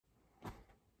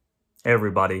Hey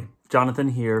everybody, Jonathan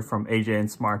here from AJ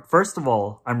and Smart. First of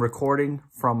all, I'm recording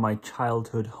from my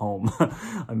childhood home.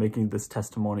 I'm making this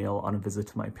testimonial on a visit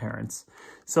to my parents.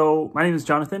 So my name is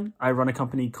Jonathan. I run a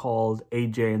company called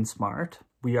AJ and Smart.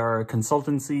 We are a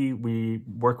consultancy. We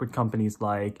work with companies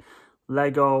like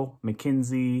Lego,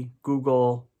 McKinsey,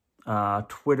 Google,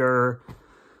 Twitter,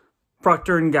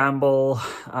 Procter & Gamble,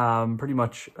 pretty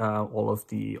much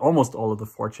almost all of the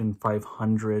Fortune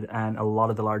 500 and a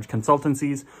lot of the large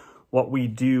consultancies. What we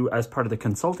do as part of the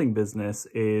consulting business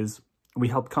is we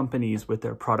help companies with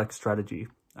their product strategy.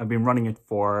 I've been running it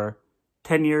for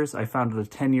 10 years. I founded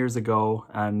it 10 years ago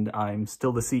and I'm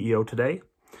still the CEO today.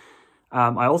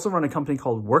 I also run a company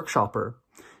called Workshopper.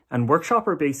 And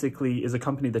Workshopper basically is a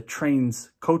company that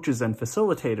trains coaches and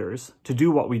facilitators to do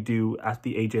what we do at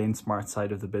the AJ and Smart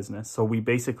side of the business. So we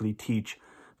basically teach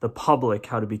the public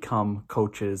how to become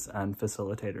coaches and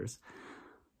facilitators.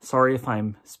 Sorry if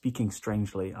I'm speaking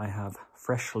strangely. I have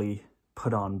freshly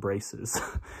put on braces.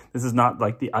 This is not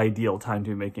like the ideal time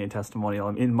to be making a testimonial.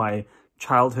 I'm in my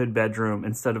childhood bedroom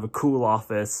instead of a cool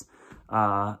office,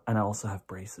 and I also have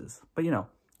braces. But you know,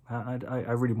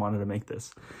 I really wanted to make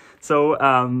this. So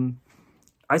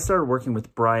I started working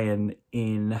with Bryan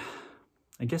in,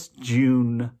 I guess,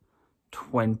 June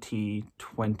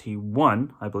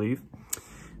 2021, I believe.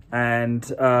 And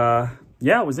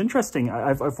yeah, it was interesting.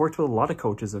 I've worked with a lot of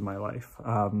coaches in my life.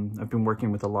 I've been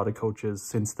working with a lot of coaches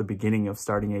since the beginning of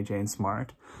starting AJ and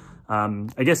Smart.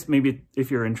 I guess maybe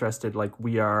if you're interested, like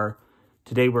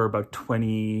today we're about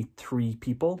 23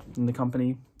 people in the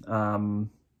company.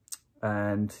 And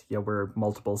yeah, we're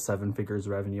multiple 7 figures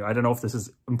revenue. I don't know if this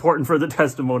is important for the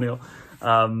testimonial,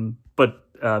 but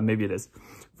maybe it is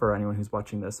for anyone who's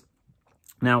watching this.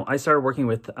 Now, I started working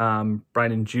with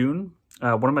Bryan in June.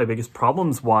 One of my biggest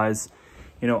problems was,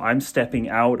 you know, I'm stepping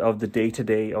out of the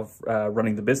day-to-day of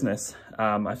running the business.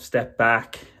 I've stepped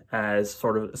back as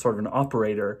sort of an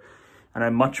operator, and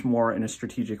I'm much more in a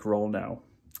strategic role now.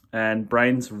 And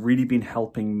Bryan's really been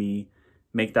helping me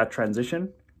make that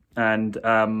transition. And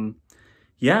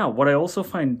yeah, what I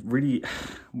find really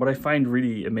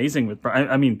amazing with Bryan,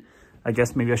 I mean, I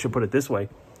guess maybe I should put it this way,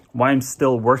 why I'm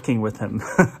still working with him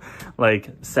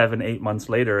like 7-8 months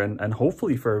later and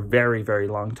hopefully for a very, very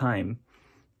long time.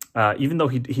 Even though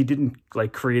he didn't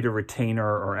like create a retainer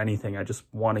or anything, I just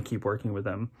want to keep working with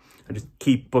him. I just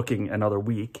keep booking another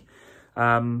week.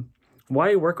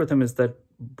 Why I work with him is that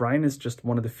Bryan is just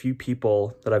one of the few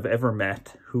people that I've ever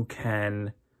met who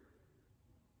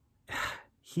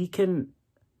he can,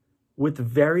 with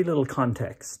very little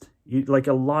context, like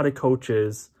a lot of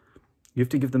coaches, you have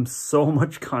to give them so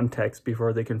much context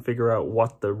before they can figure out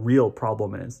what the real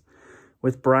problem is.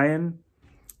 With Bryan,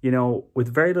 you know,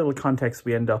 with very little context,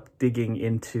 we end up digging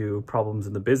into problems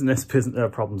in the business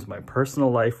problems in my personal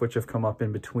life, which have come up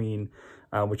in between,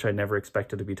 which I never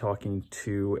expected to be talking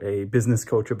to a business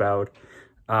coach about.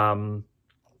 And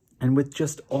with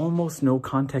just almost no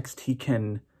context, he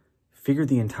can figure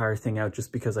the entire thing out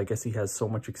just because I guess he has so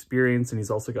much experience and he's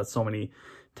also got so many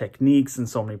techniques and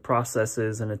so many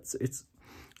processes. And it's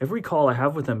every call I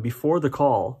have with him before the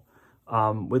call,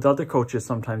 with other coaches,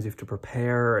 sometimes you have to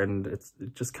prepare and it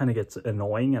just kind of gets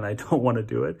annoying and I don't want to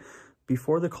do it.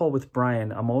 Before the call with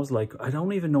Bryan, I'm always like, I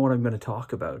don't even know what I'm going to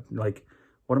talk about. Like,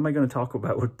 what am I going to talk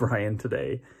about with Bryan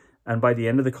today? And by the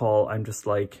end of the call, I'm just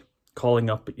like calling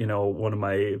up, you know, one of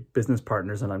my business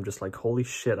partners and I'm just like, holy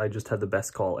shit, I just had the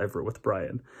best call ever with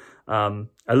Bryan.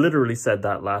 I literally said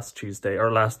that last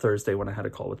Thursday when I had a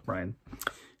call with Bryan.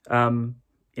 And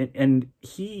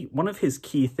one of his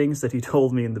key things that he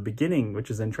told me in the beginning, which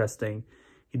is interesting,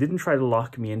 he didn't try to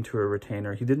lock me into a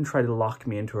retainer. He didn't try to lock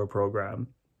me into a program.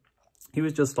 He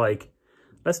was just like,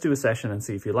 let's do a session and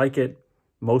see if you like it.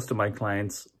 Most of my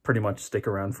clients pretty much stick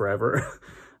around forever.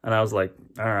 And I was like,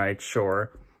 all right,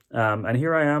 sure. And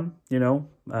here I am, you know,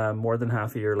 more than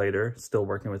half a year later, still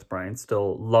working with Bryan,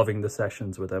 still loving the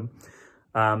sessions with him.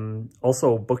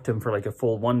 Also booked him for like a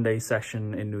full 1-day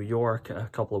session in New York a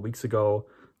couple of weeks ago,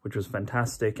 which was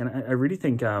fantastic. And I really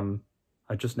think I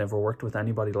just never worked with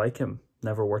anybody like him.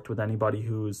 Never worked with anybody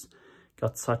who's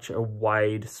got such a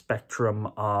wide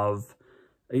spectrum of,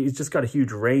 he's just got a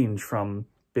huge range from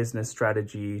business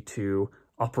strategy to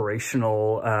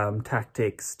operational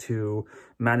tactics to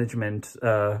management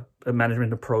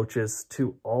approaches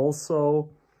to also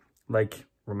like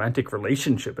romantic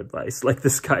relationship advice. Like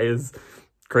this guy is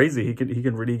crazy. He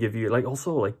can really give you like,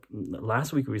 also like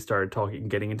last week we started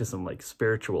getting into some like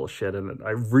spiritual shit and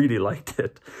I really liked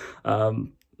it.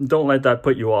 Don't let that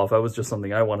put you off. That was just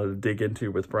something I wanted to dig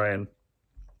into with Bryan.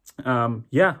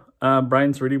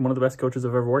 Bryan's really one of the best coaches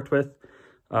I've ever worked with.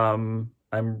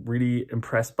 I'm really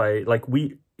impressed by, like,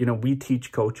 we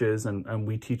teach coaches and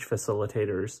we teach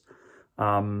facilitators.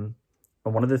 And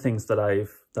one of the things that I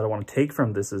want to take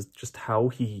from this is just how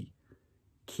he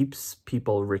keeps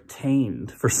people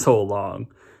retained for so long.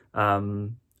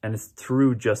 And it's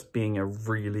through just being a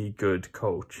really good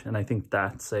coach. And I think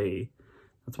that's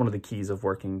one of the keys of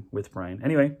working with Bryan.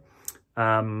 Anyway,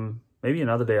 maybe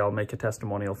another day I'll make a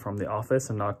testimonial from the office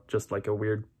and not just like a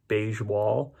weird beige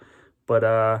wall.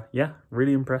 But yeah,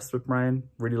 really impressed with Bryan.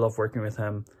 Really love working with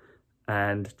him,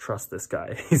 and trust this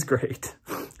guy. He's great.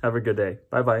 Have a good day.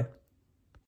 Bye-bye.